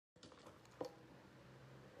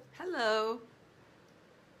Hello.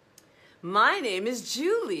 My name is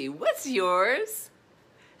Julie. What's yours?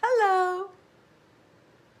 Hello.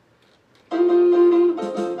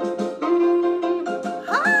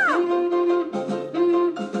 Hi.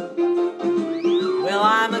 Well,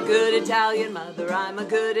 I'm a good Italian mother. I'm a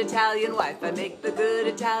good Italian wife. I make the good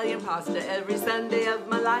Italian pasta every Sunday of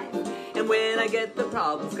my life. And when I get the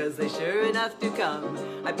problems, 'cause they sure enough do come,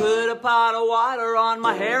 I put a pot of water on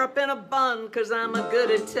my hair up in a bun, 'cause I'm a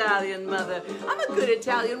good Italian mother. I'm a good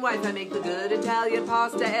Italian wife. I make the good Italian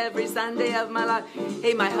pasta every Sunday of my life.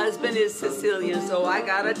 Hey, my husband is Sicilian, so I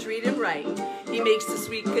gotta treat him right. He makes the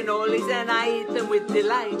sweet cannolis and I eat them with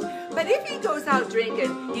delight. But if he goes out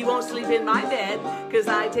drinking, he won't sleep in my bed, 'cause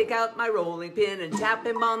I take out my rolling pin and tap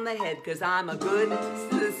him on the head, 'cause I'm a good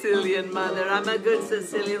Sicilian mother. I'm a good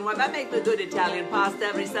Sicilian wife. I make the good Italian pasta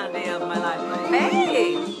every Sunday of my life.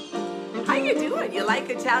 Hey, how you doing? You like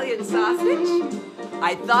Italian sausage?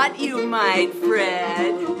 I thought you might,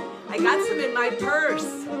 Fred. I got some in my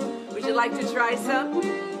purse. Would you like to try some?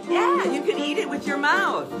 Yeah, you can eat it with your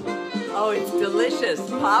mouth. Oh, it's delicious.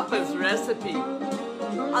 Papa's recipe.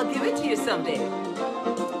 I'll give it to you someday.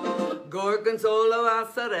 Gorgonzola,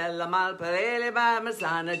 mozzarella, malparele,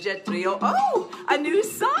 parmesan, jetrio. Oh, a new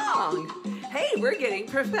song. Hey, we're getting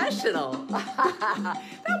professional.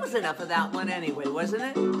 That was enough of that one anyway, wasn't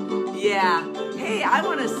it? Yeah. Hey, I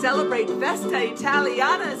want to celebrate Festa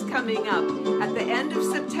Italiana is coming up at the end of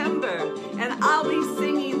September, and I'll be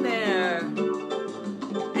singing there.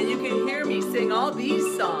 And you can hear me sing all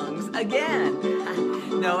these songs again.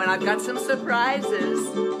 No, and I've got some surprises.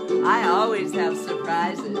 I always have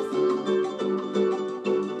surprises.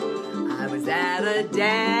 I was at a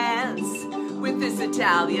dance with this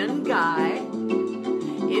Italian guy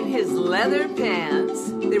in his leather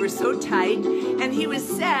pants. They were so tight, and he was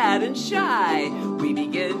sad and shy. We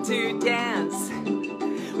began to dance.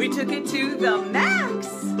 We took it to the max.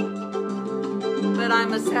 But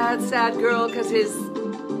I'm a sad, sad girl, 'cause his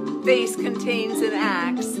face contains an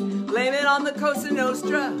axe. Blame it on the Cosa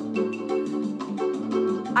Nostra.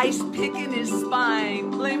 Ice pick in his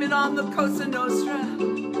spine. Blame it on the Cosa Nostra.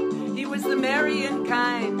 He was the Marian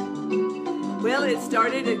kind. Well, it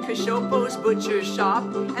started at Cascioppo's butcher shop,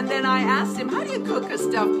 and then I asked him, how do you cook a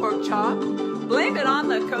stuffed pork chop? Blame it on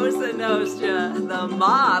the Cosa Nostra. The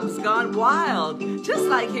mob's gone wild, just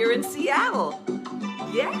like here in Seattle.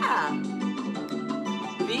 Yeah.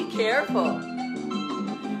 Be careful.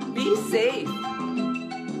 Be safe.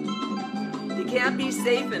 You can't be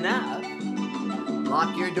safe enough.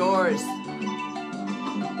 Lock your doors.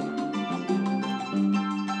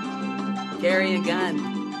 Carry a gun.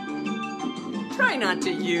 Try not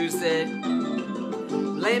to use it.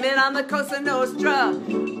 Blame it on the Cosa Nostra.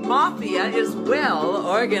 Mafia is well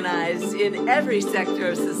organized in every sector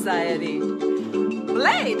of society.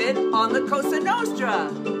 Blame it on the Cosa Nostra.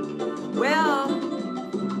 Well,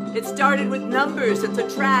 it started with numbers at the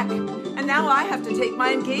track, and now I have to take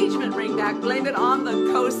my engagement ring back. Blame it on the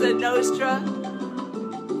Cosa Nostra.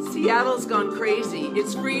 Seattle's gone crazy.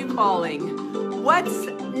 It's free falling. What's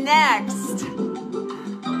next?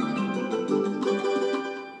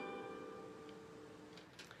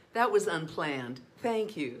 That was unplanned.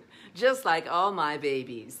 Thank you. Just like all my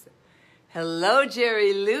babies. Hello,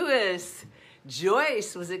 Jerry Lewis.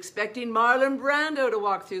 Joyce was expecting Marlon Brando to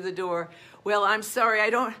walk through the door. Well, I'm sorry,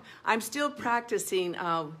 I'm still practicing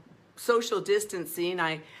social distancing.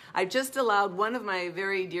 I've just allowed one of my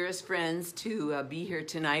very dearest friends to be here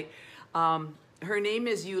tonight. Her name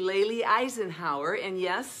is Eulalie Eisenhower, and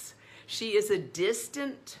yes, she is a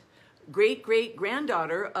distant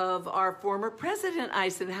great-great-granddaughter of our former President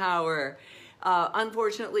Eisenhower.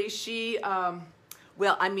 Unfortunately, she's not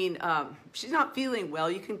feeling well.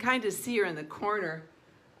 You can kind of see her in the corner.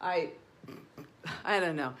 I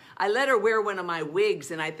don't know. I let her wear one of my wigs,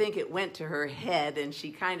 and I think it went to her head, and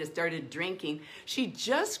she kind of started drinking. She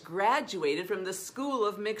just graduated from the School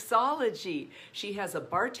of Mixology. She has a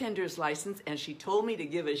bartender's license, and she told me to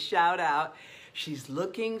give a shout out. She's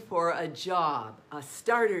looking for a job, a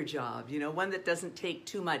starter job, you know, one that doesn't take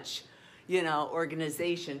too much, you know,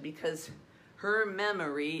 organization, because her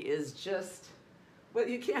memory is just, well,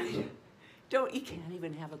 you can't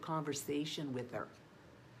even have a conversation with her.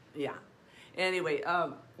 Yeah. Anyway,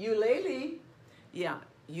 Eulalie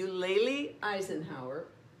Eisenhower.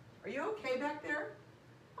 Are you okay back there?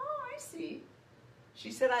 Oh, I see.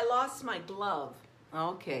 She said, I lost my glove.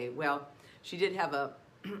 Okay, well, she did have a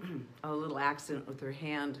little accident with her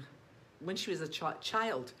hand when she was a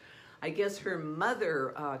child. I guess her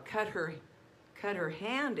mother cut her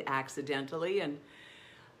hand accidentally, and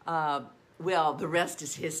well, the rest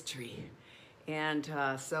is history. And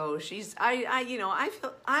so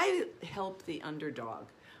I help the underdog.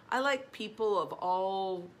 I like people of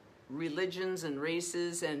all religions and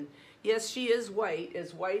races, and yes, she is white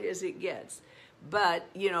as it gets. But,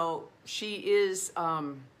 she is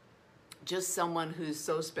just someone who's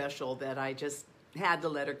so special that I just had to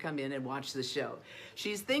let her come in and watch the show.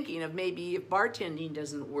 She's thinking of maybe if bartending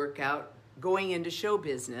doesn't work out, going into show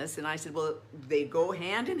business. And I said, well, they go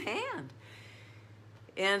hand in hand.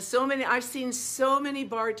 And I've seen so many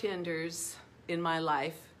bartenders in my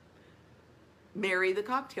life marry the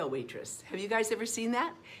cocktail waitress. Have you guys ever seen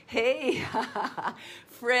that? Hey,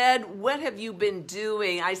 Fred, what have you been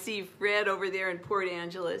doing? I see Fred over there in Port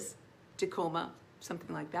Angeles, Tacoma,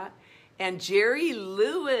 something like that. And Jerry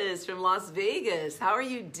Lewis from Las Vegas. How are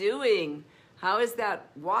you doing? How is that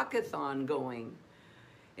walkathon going?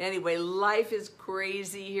 Anyway, life is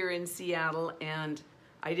crazy here in Seattle, and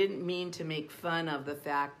I didn't mean to make fun of the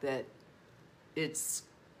fact that it's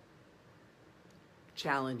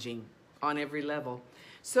challenging on every level.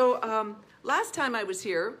 So last time I was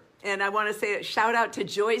here, and I want to say a shout out to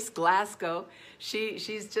Joyce Glasgow.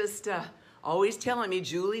 She's just always telling me,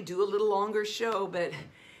 Julie, do a little longer show. But,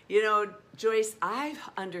 Joyce, I've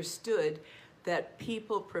understood that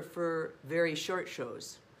people prefer very short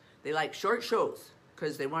shows. They like short shows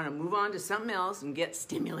because they want to move on to something else and get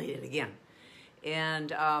stimulated again.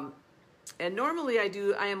 And normally I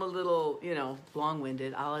am a little,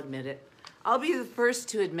 long-winded, I'll admit it. I'll be the first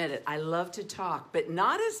to admit it. I love to talk, but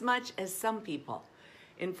not as much as some people.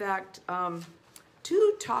 In fact,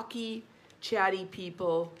 two talky, chatty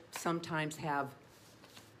people sometimes have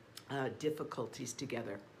difficulties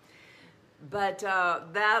together. But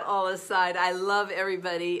that all aside, I love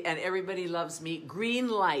everybody, and everybody loves me. Green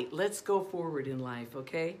light. Let's go forward in life,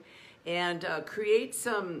 okay? And create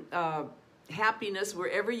some happiness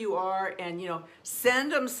wherever you are, and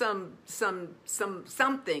send them something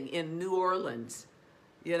in New Orleans.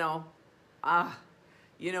 When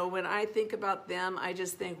I think about them, I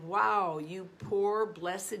just think, wow, you poor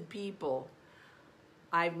blessed people.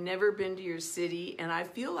 I've never been to your city, and I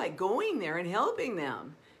feel like going there and helping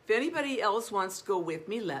them. If anybody else wants to go with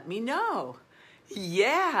me, let me know.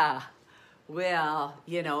 Yeah. Well,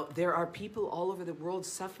 there are people all over the world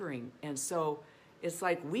suffering, and so it's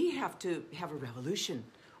like we have to have a revolution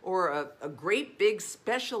or a great big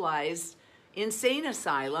specialized insane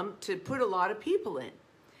asylum to put a lot of people in,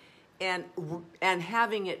 and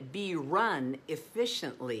having it be run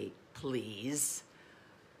efficiently, please.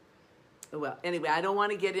 Well, anyway, I don't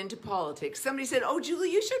want to get into politics. Somebody said, oh,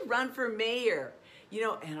 Julie, you should run for mayor.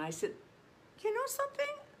 And I said,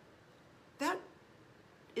 something? That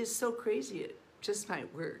is so crazy. It just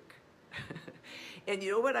might work. And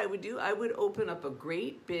you know what I would do? I would open up a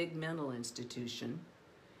great big mental institution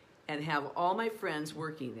and have all my friends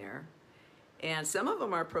working there. And some of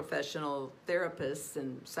them are professional therapists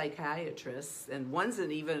and psychiatrists, and one's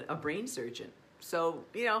even a brain surgeon. So,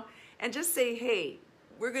 and just say, hey,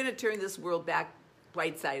 we're going to turn this world back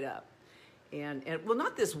right side up. And well,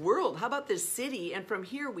 not this world. How about this city? And from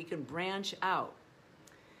here, we can branch out.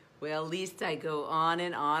 Well, at least I go on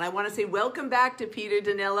and on. I want to say welcome back to Peter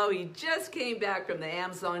Danello. He just came back from the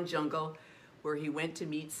Amazon jungle where he went to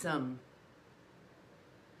meet some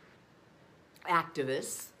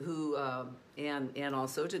activists who, and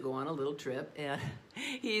also to go on a little trip. And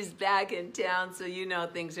he's back in town, so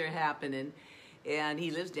things are happening. And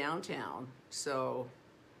he lives downtown, so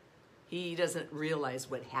he doesn't realize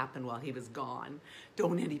what happened while he was gone.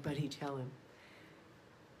 Don't anybody tell him.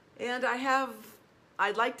 And I'm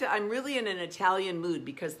really in an Italian mood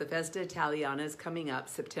because the Festa Italiana is coming up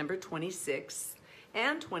September 26th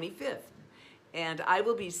and 25th. And I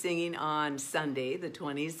will be singing on Sunday, the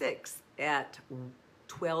 26th at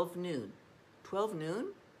 12 noon. 12 noon?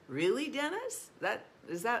 Really, Dennis?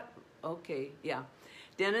 Is that, okay, yeah.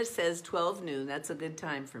 Dennis says 12 noon, that's a good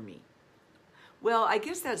time for me. Well, I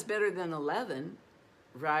guess that's better than 11,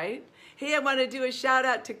 right? Hey, I want to do a shout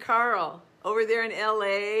out to Carl over there in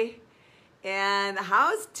LA. And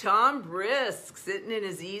how's Tom Brisk sitting in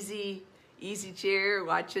his easy chair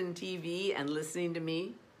watching TV and listening to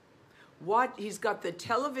me? He's got the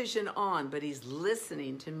television on, but he's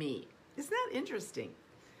listening to me. Isn't that interesting?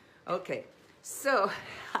 Okay, so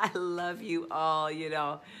I love you all,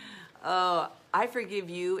 Oh, I forgive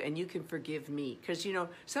you and you can forgive me. Because,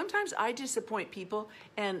 sometimes I disappoint people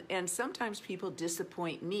and sometimes people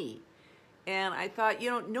disappoint me. And I thought,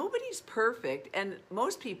 nobody's perfect and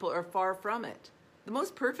most people are far from it. The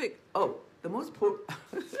most perfect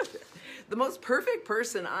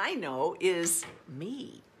person I know is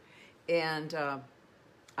me. And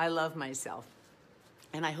I love myself.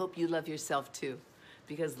 And I hope you love yourself too.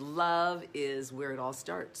 because love is where it all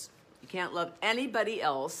starts. You can't love anybody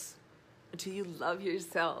else until you love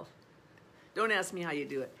yourself. Don't ask me how you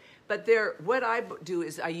do it. But what I do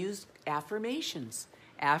is I use affirmations.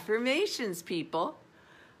 Affirmations, people.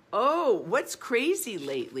 Oh, what's crazy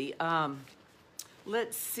lately?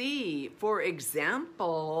 Let's see. For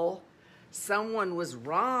example, someone was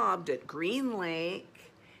robbed at Green Lake,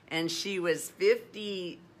 and she was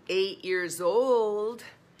 58 years old,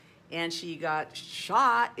 and she got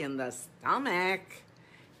shot in the stomach,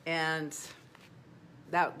 and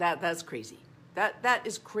that's crazy. That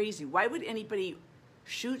is crazy. Why would anybody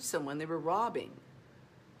shoot someone they were robbing?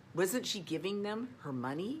 Wasn't she giving them her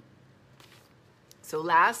money? So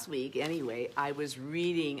last week, anyway, I was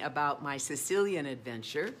reading about my Sicilian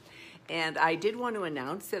adventure, and I did want to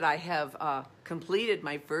announce that I have completed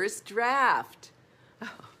my first draft.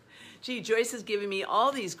 Gee, Joyce is giving me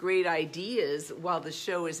all these great ideas while the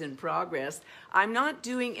show is in progress. I'm not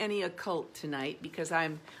doing any occult tonight because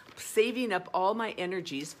I'm saving up all my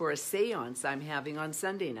energies for a seance I'm having on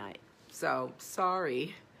Sunday night. So,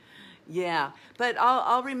 sorry. Yeah, but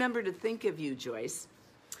I'll remember to think of you, Joyce.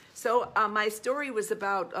 So my story was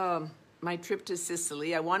about my trip to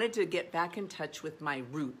Sicily. I wanted to get back in touch with my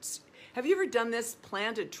roots. Have you ever done this?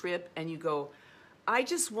 Planned a trip and you go, I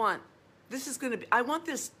want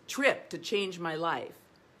this trip to change my life.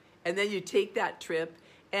 And then you take that trip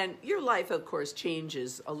and your life, of course,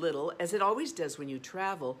 changes a little, as it always does when you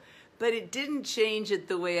travel, but it didn't change it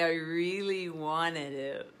the way I really wanted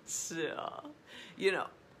it. So, you know,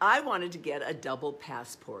 I wanted to get a double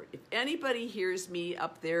passport. If anybody hears me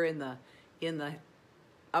up there in the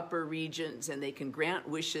upper regions and they can grant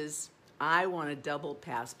wishes, I want a double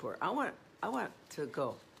passport. I want to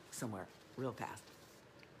go somewhere real fast.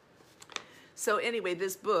 So anyway,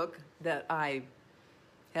 this book that I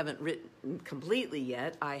haven't written completely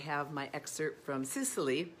yet, I have my excerpt from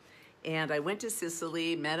Sicily. And I went to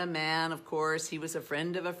Sicily, met a man, of course. He was a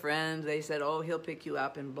friend of a friend. They said, oh, he'll pick you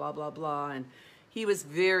up and blah, blah, blah. And he was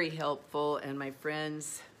very helpful. And my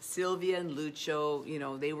friends, Sylvia and Lucio, you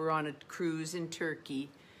know, they were on a cruise in Turkey,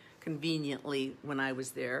 conveniently, when I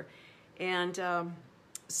was there. And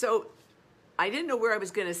so I didn't know where I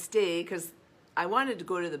was going to stay because I wanted to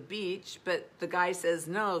go to the beach, but the guy says,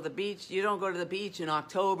 no, the beach, you don't go to the beach in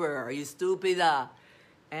October. Are you stupid?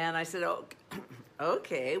 And I said, oh,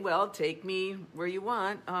 okay, well, take me where you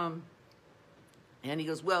want. And he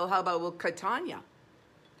goes, well, how about Catania?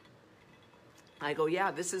 I go,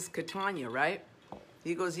 yeah, this is Catania, right?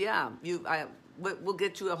 He goes, yeah, we'll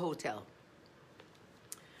get you a hotel.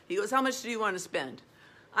 He goes, how much do you want to spend?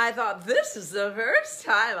 I thought, this is the first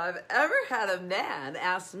time I've ever had a man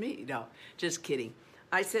ask me. No, just kidding.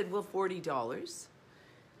 I said, well, $40.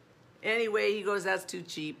 Anyway, he goes, that's too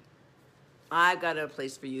cheap. I've got a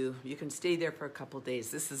place for you. You can stay there for a couple days.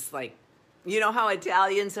 This is like, you know how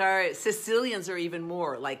Italians are? Sicilians are even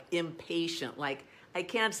more like impatient. Like, I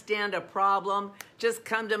can't stand a problem. Just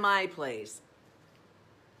come to my place.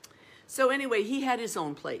 So anyway, he had his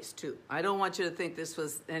own place too. I don't want you to think this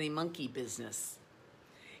was any monkey business.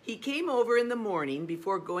 He came over in the morning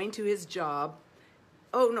before going to his job.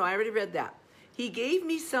 Oh, no, I already read that. He gave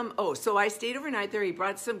me some, so I stayed overnight there. He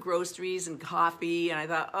brought some groceries and coffee, and I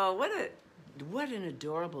thought, oh, what an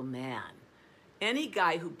adorable man. Any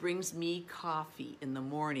guy who brings me coffee in the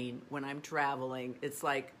morning when I'm traveling, it's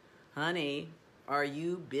like, honey, are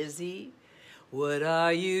you busy? What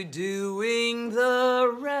are you doing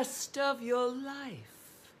the rest of your life?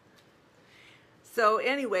 So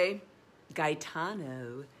anyway,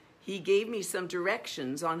 Gaetano, he gave me some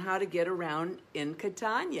directions on how to get around in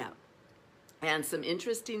Catania and some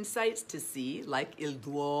interesting sights to see, like Il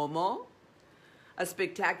Duomo, a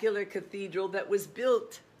spectacular cathedral that was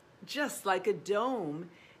built just like a dome,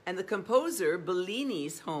 and the composer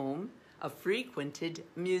Bellini's home, a frequented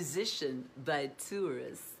musician by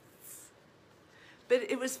tourists. But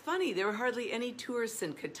it was funny, there were hardly any tourists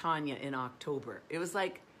in Catania in October. It was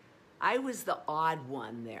like I was the odd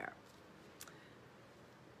one there.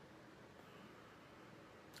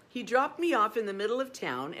 He dropped me off in the middle of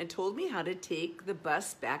town and told me how to take the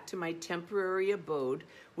bus back to my temporary abode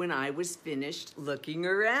when I was finished looking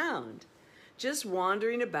around. Just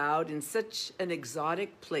wandering about in such an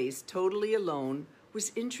exotic place, totally alone,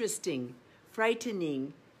 was interesting,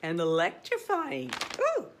 frightening, and electrifying.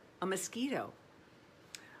 Ooh, a mosquito.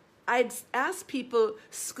 I'd ask people,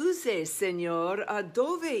 "Scusi, signor,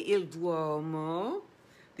 dove il Duomo?"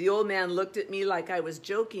 The old man looked at me like I was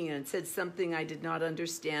joking and said something I did not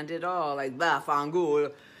understand at all, like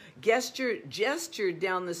 "Vaffanculo," gestured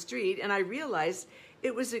down the street, and I realized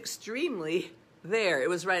it was extremely there. It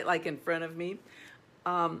was right like in front of me.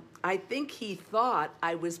 I think he thought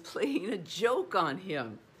I was playing a joke on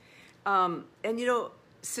him. And you know,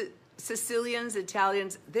 Sicilians,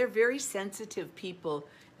 Italians, they're very sensitive people,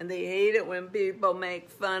 and they hate it when people make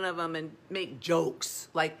fun of them and make jokes.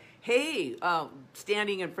 Like, hey,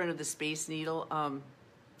 standing in front of the Space Needle,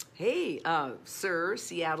 hey, sir,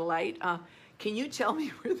 Seattleite, can you tell me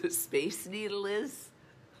where the Space Needle is?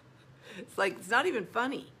 It's like, it's not even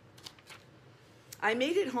funny. I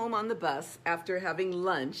made it home on the bus after having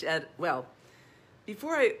lunch at a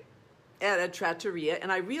trattoria,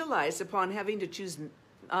 and I realized upon having to choose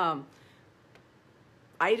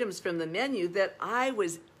items from the menu that I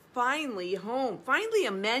was finally home. Finally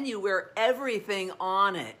a menu where everything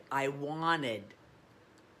on it I wanted.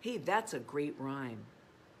 Hey, that's a great rhyme.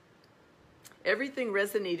 Everything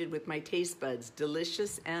resonated with my taste buds,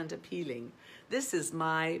 delicious and appealing. This is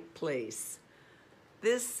my place.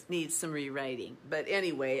 This needs some rewriting. But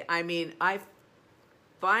anyway, I mean, I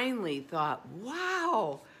finally thought,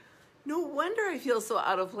 wow, no wonder I feel so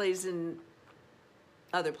out of place in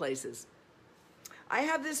other places. I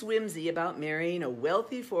have this whimsy about marrying a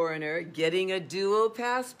wealthy foreigner, getting a dual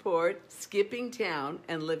passport, skipping town,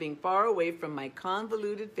 and living far away from my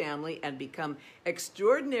convoluted family and become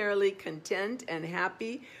extraordinarily content and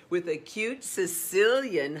happy with a cute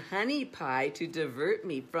Sicilian honey pie to divert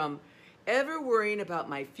me from ever worrying about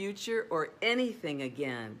my future or anything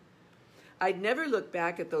again. I'd never look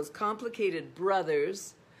back at those complicated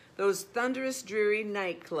brothers, those thunderous, dreary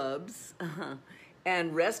nightclubs,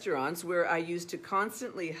 and restaurants where I used to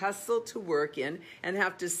constantly hustle to work in and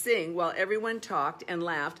have to sing while everyone talked and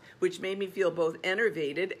laughed, which made me feel both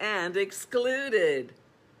enervated and excluded.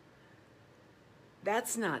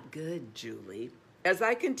 That's not good, Julie. As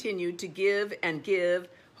I continued to give and give,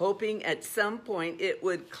 hoping at some point it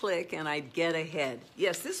would click and I'd get ahead.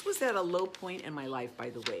 Yes, this was at a low point in my life,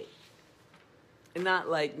 by the way.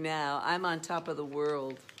 Not like now. I'm on top of the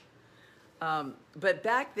world. But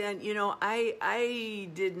back then, you know, I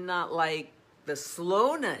did not like the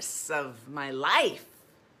slowness of my life.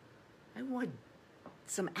 I wanted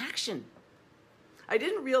some action. I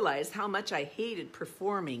didn't realize how much I hated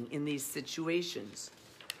performing in these situations.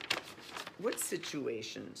 What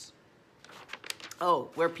situations? Oh,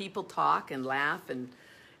 where people talk and laugh and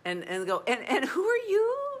go, and who are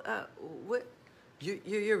you? What?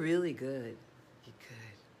 You're really good.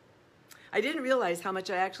 I didn't realize how much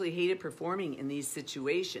I actually hated performing in these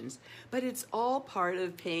situations, but it's all part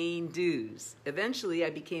of paying dues. Eventually, I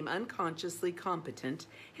became unconsciously competent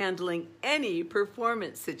handling any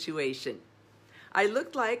performance situation. I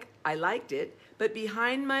looked like I liked it, but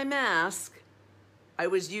behind my mask, I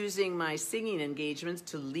was using my singing engagements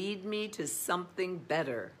to lead me to something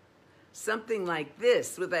better. Something like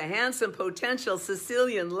this, with a handsome potential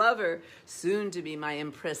Sicilian lover, soon to be my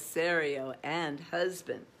impresario and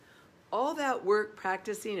husband. All that work,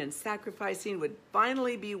 practicing, and sacrificing would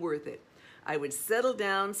finally be worth it. I would settle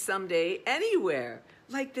down someday anywhere,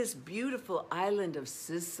 like this beautiful island of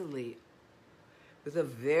Sicily, with a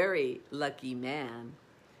very lucky man,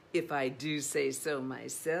 if I do say so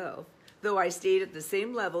myself. Though I stayed at the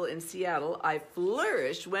same level in Seattle, I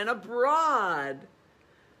flourished when abroad.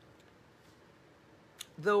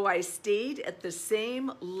 Though I stayed at the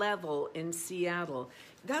same level in Seattle.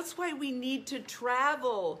 That's why we need to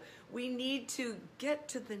travel. We need to get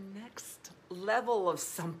to the next level of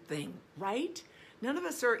something, right? None of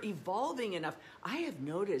us are evolving enough. I have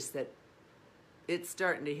noticed that it's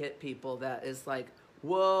starting to hit people that is like,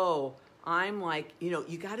 whoa, I'm like, you know,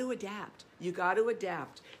 you got to adapt. You got to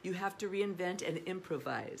adapt. You have to reinvent and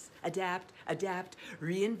improvise. Adapt, adapt,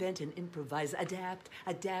 reinvent and improvise. Adapt,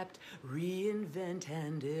 adapt, reinvent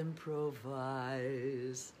and improvise.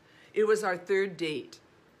 It was our third date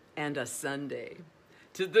and a Sunday.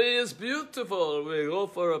 Today is beautiful. We go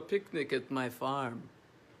for a picnic at my farm.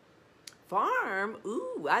 Farm?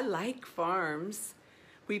 Ooh, I like farms.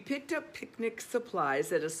 We picked up picnic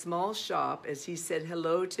supplies at a small shop as he said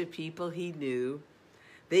hello to people he knew.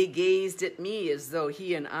 They gazed at me as though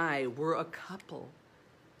he and I were a couple.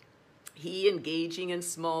 He engaging in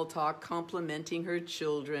small talk, complimenting her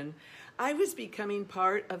children. I was becoming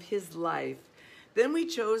part of his life. Then we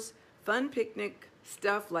chose fun picnic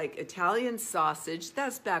stuff like Italian sausage.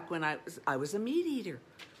 That's back when I was a meat eater.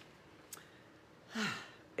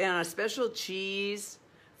 And a special cheese,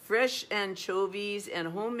 fresh anchovies, and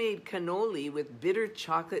homemade cannoli with bitter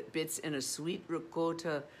chocolate bits and a sweet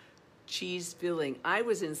ricotta cheese filling. I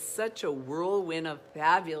was in such a whirlwind of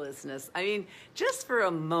fabulousness. I mean, just for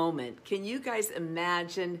a moment, can you guys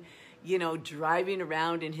imagine, you know, driving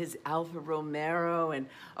around in his Alfa Romero and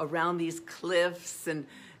around these cliffs and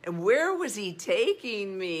And where was he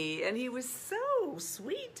taking me? And he was so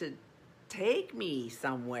sweet to take me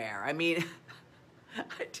somewhere. I mean,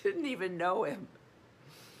 I didn't even know him.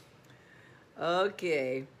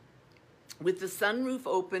 Okay. With the sunroof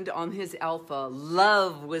opened on his Alfa,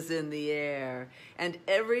 love was in the air, and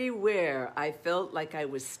everywhere I felt like I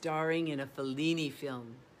was starring in a Fellini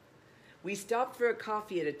film. We stopped for a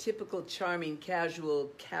coffee at a typical charming casual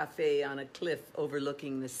cafe on a cliff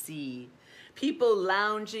overlooking the sea. People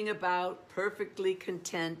lounging about, perfectly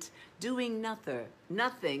content, doing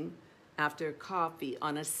nothing after coffee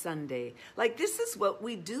on a Sunday. Like, this is what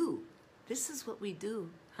we do. This is what we do,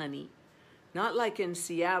 honey. Not like in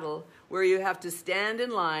Seattle, where you have to stand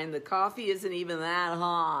in line, the coffee isn't even that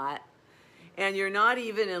hot, and you're not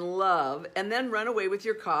even in love, and then run away with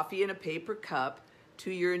your coffee in a paper cup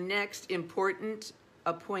to your next important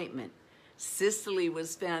appointment. Sicily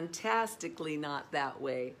was fantastically not that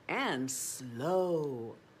way, and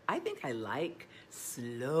slow. I think I like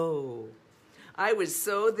slow. I was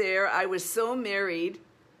so there, I was so married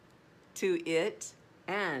to it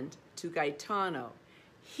and to Gaetano.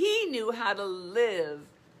 He knew how to live.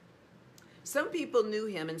 Some people knew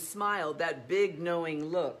him and smiled, that big knowing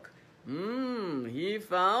look. He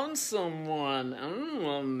found someone.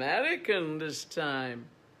 American this time.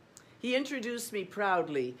 He introduced me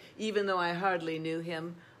proudly. Even though I hardly knew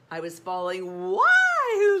him, I was falling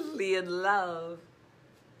wildly in love,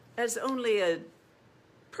 as only a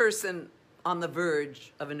person on the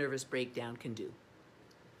verge of a nervous breakdown can do.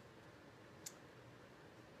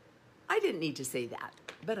 I didn't need to say that,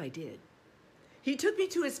 but I did. He took me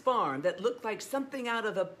to his farm that looked like something out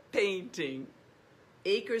of a painting.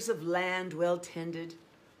 Acres of land well tended.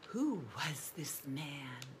 Who was this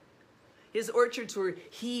man? His orchards were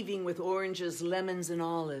heaving with oranges, lemons, and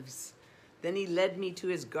olives. Then he led me to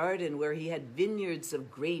his garden where he had vineyards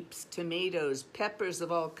of grapes, tomatoes, peppers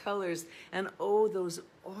of all colors, and oh, those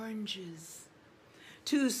oranges.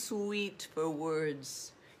 Too sweet for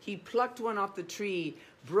words. He plucked one off the tree,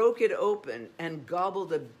 broke it open, and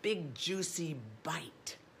gobbled a big, juicy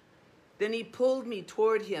bite. Then he pulled me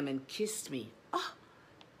toward him and kissed me. Oh,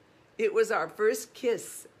 it was our first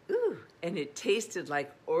kiss. Ooh, and it tasted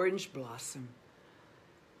like orange blossom.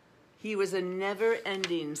 He was a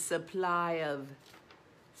never-ending supply of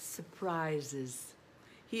surprises.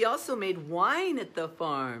 He also made wine at the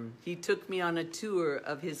farm. He took me on a tour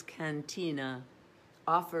of his cantina,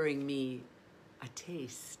 offering me a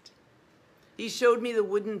taste. He showed me the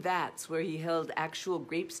wooden vats where he held actual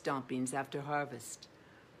grape stompings after harvest.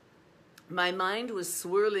 My mind was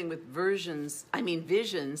swirling with visions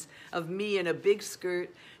of me in a big skirt,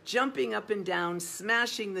 jumping up and down,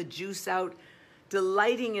 smashing the juice out,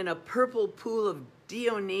 delighting in a purple pool of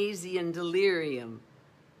Dionysian delirium.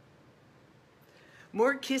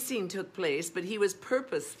 More kissing took place, but he was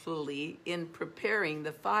purposefully in preparing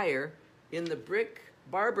the fire in the brick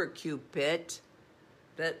barbecue pit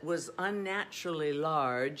that was unnaturally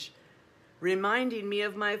large, reminding me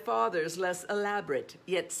of my father's less elaborate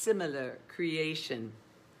yet similar creation.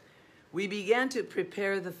 We began to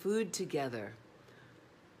prepare the food together.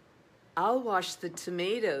 "I'll wash the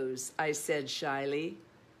tomatoes," I said shyly,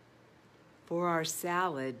 "for our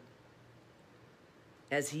salad,"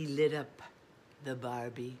 as he lit up the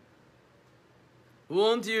Barbie.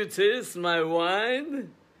 "Won't you taste my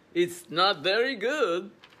wine? It's not very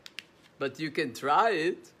good, but you can try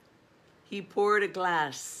it." He poured a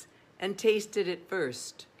glass and tasted it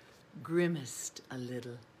first, grimaced a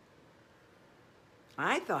little.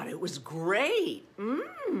 I thought it was great.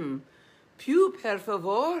 Più per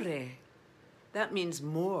favore. That means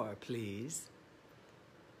more, please.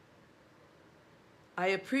 I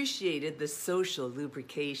appreciated the social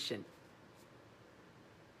lubrication.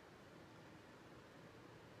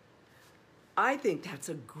 I think that's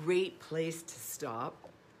a great place to stop.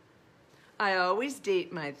 I always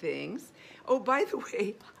date my things. Oh, by the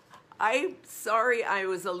way, I'm sorry I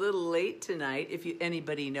was a little late tonight, if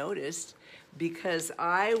anybody noticed, because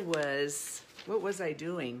what was I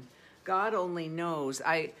doing? God only knows.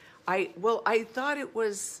 I thought it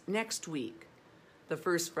was next week, the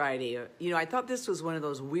first Friday. I thought this was one of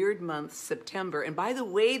those weird months, September. And by the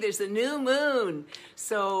way, there's a new moon.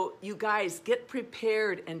 So you guys get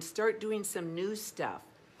prepared and start doing some new stuff.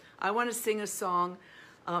 I want to sing a song.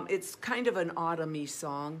 It's kind of an autumn-y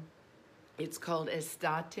song. It's called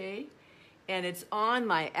Estate, and it's on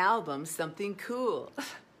my album, Something Cool.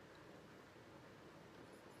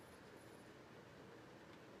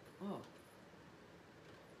 Oh.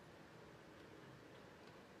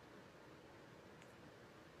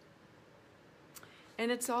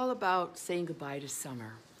 And it's all about saying goodbye to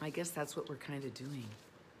summer. I guess that's what we're kind of doing.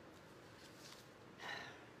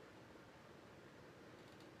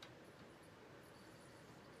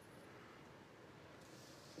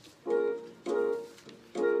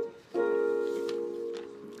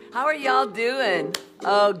 How are y'all doing?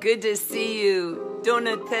 Oh, good to see you.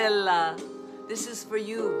 Donatella, this is for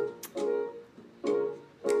you.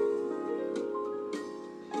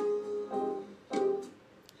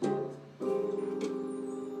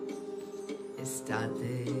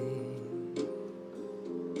 Estate,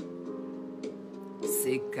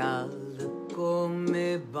 sei calda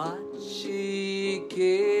come baci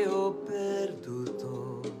che ho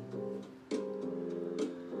perduto.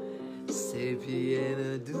 Sei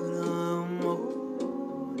piena d'un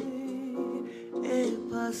amore è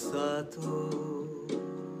passato.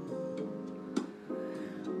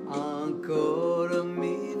 Ancora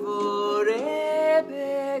mi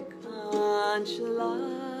vorrebbe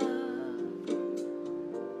cancellare.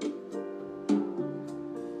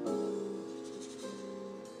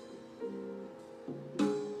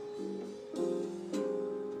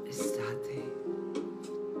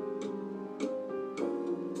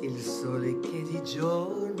 Il sole che di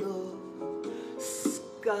giorno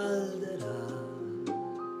scalderà,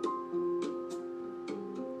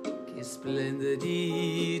 che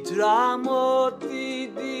splendidi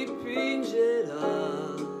tramonti dipingerà.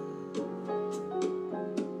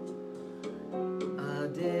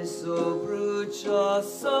 Adesso brucia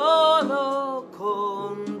solo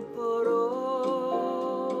con parole.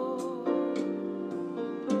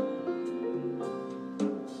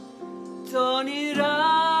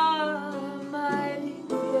 Tornerà mai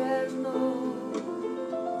l'inverno,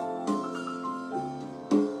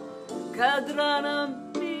 cadranno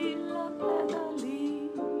mille petali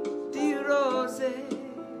di rose,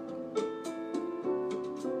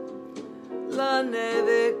 la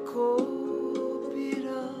neve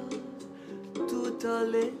coprirà tutte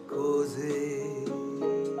le cose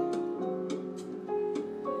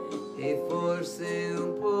e forse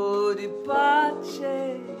un po' di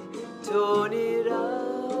pace tornerà.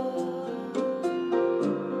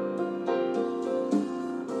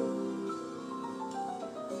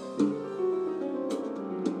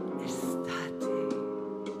 Estate,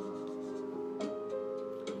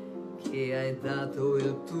 che hai dato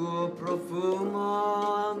il tuo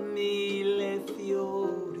profumo a mille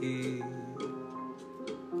fiori.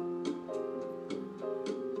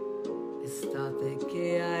 Estate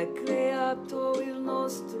che hai creato il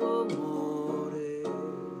nostro amore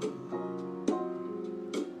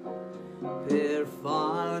per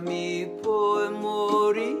farmi poi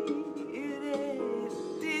morire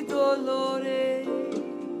di dolore.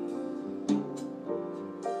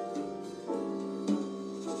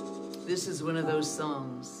 This is one of those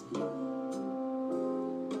songs.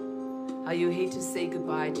 How you hate to say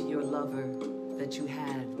goodbye to your lover that you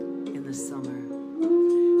had in the summer.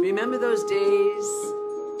 Remember those days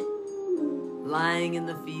lying in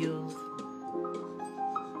the field,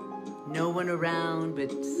 no one around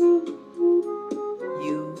but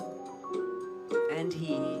you and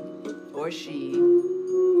he or she.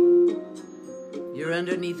 You're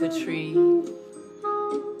underneath a tree,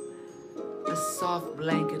 a soft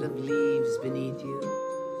blanket of leaves beneath you,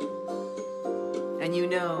 and you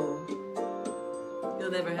know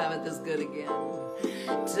you'll never have it this good again.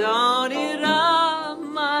 Tornerà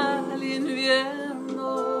mai l'inverno,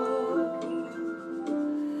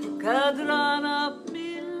 cadranno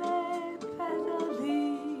mille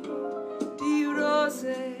petali di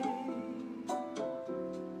rose,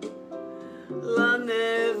 la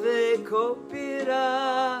neve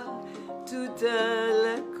coprirà tutte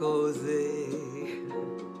le cose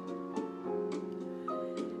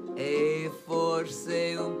e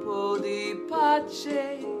forse un po' di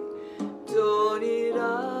pace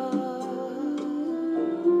tornerà.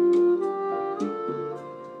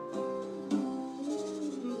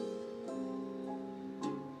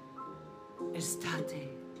 Estate.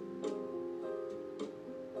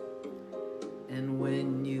 And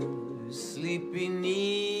when you sleep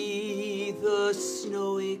beneath a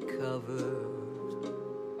snowy cover,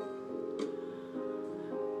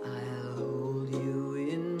 I'll hold you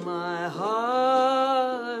in my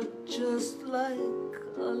heart just like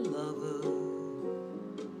a lover,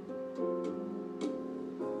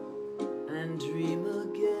 and dream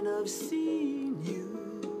again of seeing you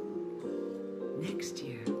next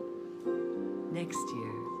year, next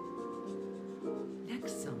year,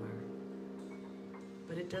 next summer.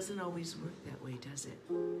 But it doesn't always work that way, does it?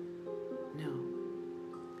 No.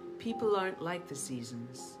 People aren't like the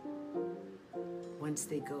seasons. Once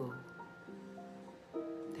they go,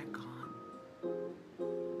 they're gone.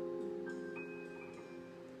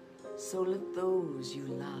 So let those you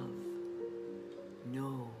love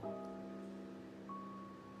know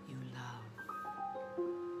you love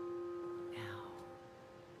now.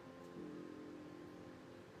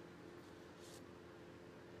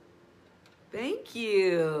 Thank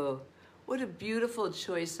you. What a beautiful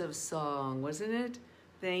choice of song, wasn't it?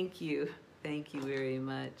 Thank you. Thank you very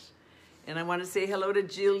much. And I want to say hello to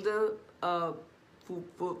Gilda Falafel,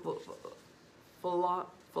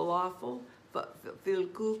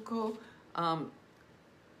 Filcuco.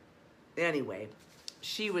 Anyway,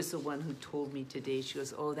 she was the one who told me today. She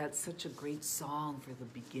goes, oh, that's such a great song for the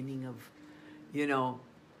beginning of, you know,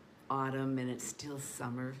 autumn, and it's still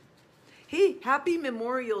summer. Hey, happy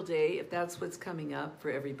Memorial Day, if that's what's coming up for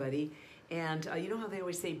everybody. And you know how they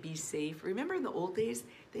always say be safe? Remember in the old days,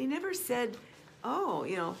 they never said, oh,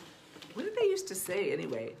 you know, what did they used to say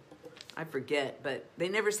anyway? I forget, but they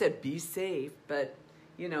never said be safe, but,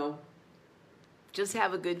 you know, just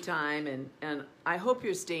have a good time, and I hope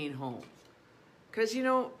you're staying home. Because, you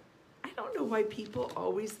know, I don't know why people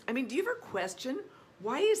always, I mean, do you ever question,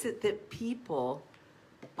 why is it that people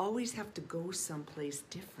always have to go someplace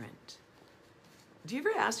different? Do you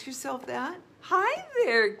ever ask yourself that? Hi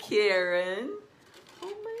there, Karen.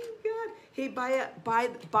 Oh my God. Hey, by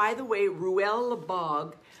the way, Ruel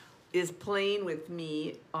Lebog is playing with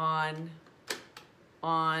me on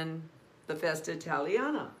the Festa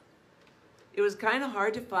Italiana. It was kind of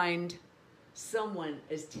hard to find someone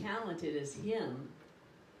as talented as him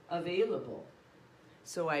available.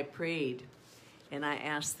 So I prayed and I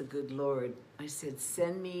asked the good Lord, I said,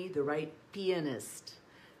 send me the right pianist,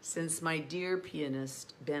 since my dear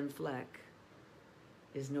pianist, Ben Fleck,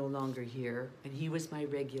 is no longer here, and he was my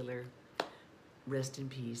regular. Rest in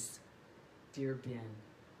peace, dear Ben.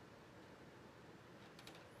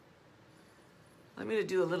 I'm gonna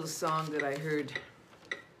do a little song that I heard.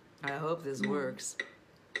 I hope this works.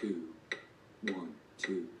 2, 1,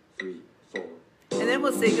 2, 3, 4. And then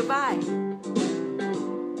we'll say goodbye.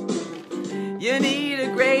 You need a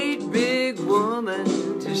great big woman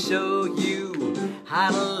to show you how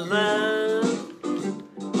to love.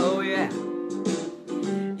 Oh yeah.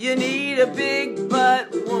 You need a big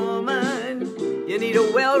butt woman. You need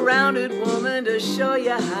a well-rounded woman to show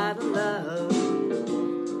you how to love.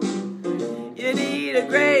 You need a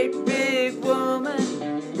great big woman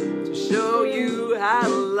to show you how to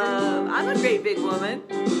love. I'm a great big woman.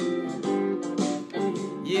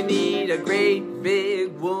 You need a great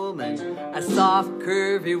big woman, a soft,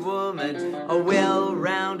 curvy woman, a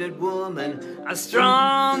well-rounded woman, a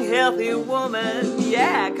strong, healthy woman.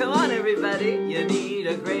 Yeah, come on, everybody. You need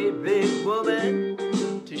a great big woman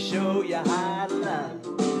to show you how to love.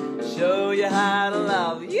 Show you how to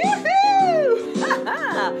love. Yoo-hoo!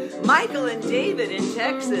 Michael and David in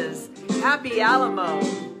Texas. Happy Alamo.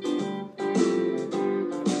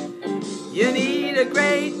 You need a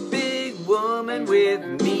great big woman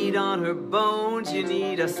with meat on her bones. You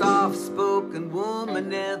need a soft-spoken woman,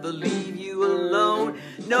 never leave you alone.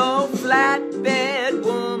 No flatbed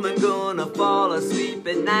woman gonna fall asleep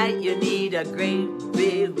at night. You need a great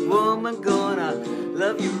big woman gonna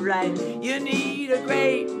love you right. You need a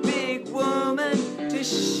great big woman to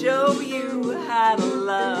show you how to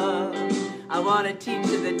love. I want to teach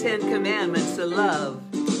you the 10 commandments of love.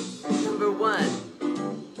 Number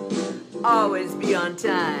 1, always be on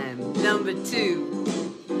time. Number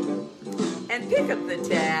 2, and pick up the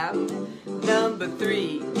tab. Number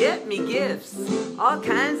 3, get me gifts, all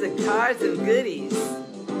kinds of cards and goodies.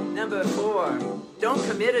 Number 4, don't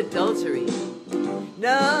commit adultery.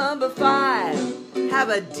 Number 5, have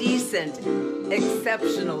a decent,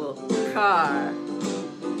 exceptional car.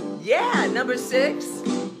 Yeah, number 6,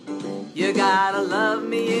 you gotta love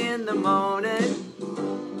me in the morning.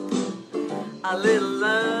 A little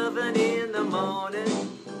loving in the morning.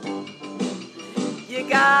 You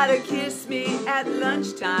gotta kiss me at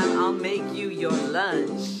lunchtime. I'll make you your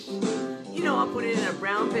lunch. You know, I'll put it in a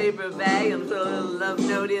brown paper bag and put a little love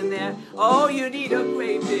note in there. Oh, you need a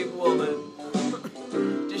great big woman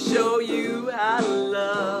to show you how to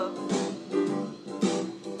love.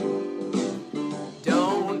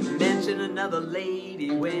 Don't mention another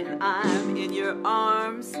lady when I'm in your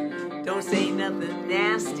arms. Don't say nothing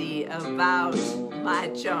nasty about my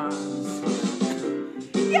charms.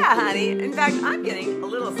 Yeah, honey. In fact, I'm getting a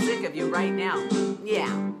little sick of you right now.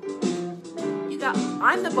 Yeah.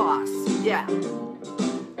 I'm the boss. Yeah.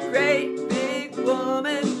 Great big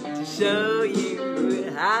woman to show you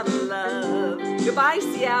how to love. Goodbye,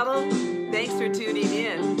 Seattle. Thanks for tuning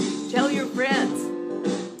in. Tell your friends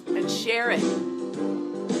and share it.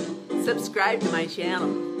 Subscribe to my channel.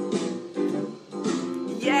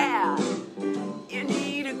 Yeah.